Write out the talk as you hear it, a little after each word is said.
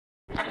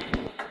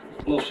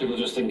Most people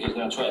just think it's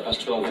now 12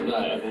 at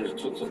night,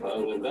 everyone's tucked up at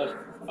home in bed.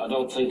 I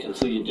don't think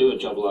until you do a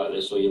job like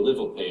this or you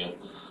live up here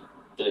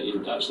that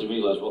you actually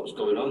realise what's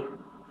going on.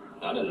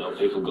 I didn't know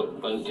people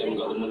went and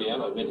got the money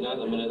out at midnight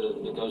the minute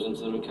that it goes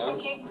into the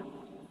account.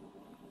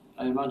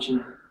 I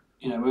imagine,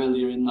 you know,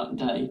 earlier in that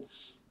day,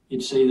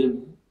 you'd see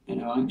them, you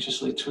know,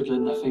 anxiously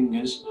twiddling their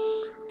fingers,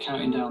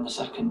 counting down the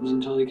seconds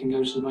until they can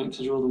go to the bank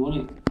to draw the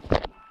money.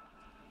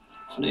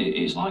 And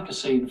it's like a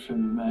scene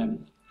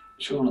from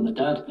Shaun of the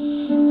Dead.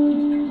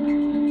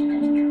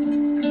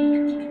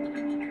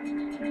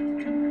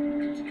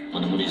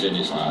 When the money's in,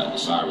 it's like a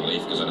sigh of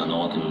relief, because then I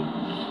know I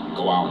can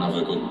go out and have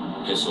a good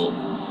piss up.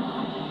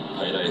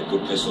 Payday,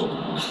 good piss up.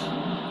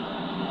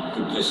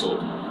 Good piss up.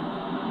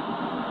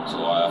 That's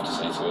all I have to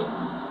say to it.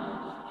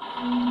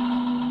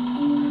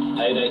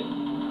 Payday.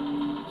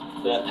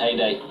 Yeah,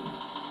 payday.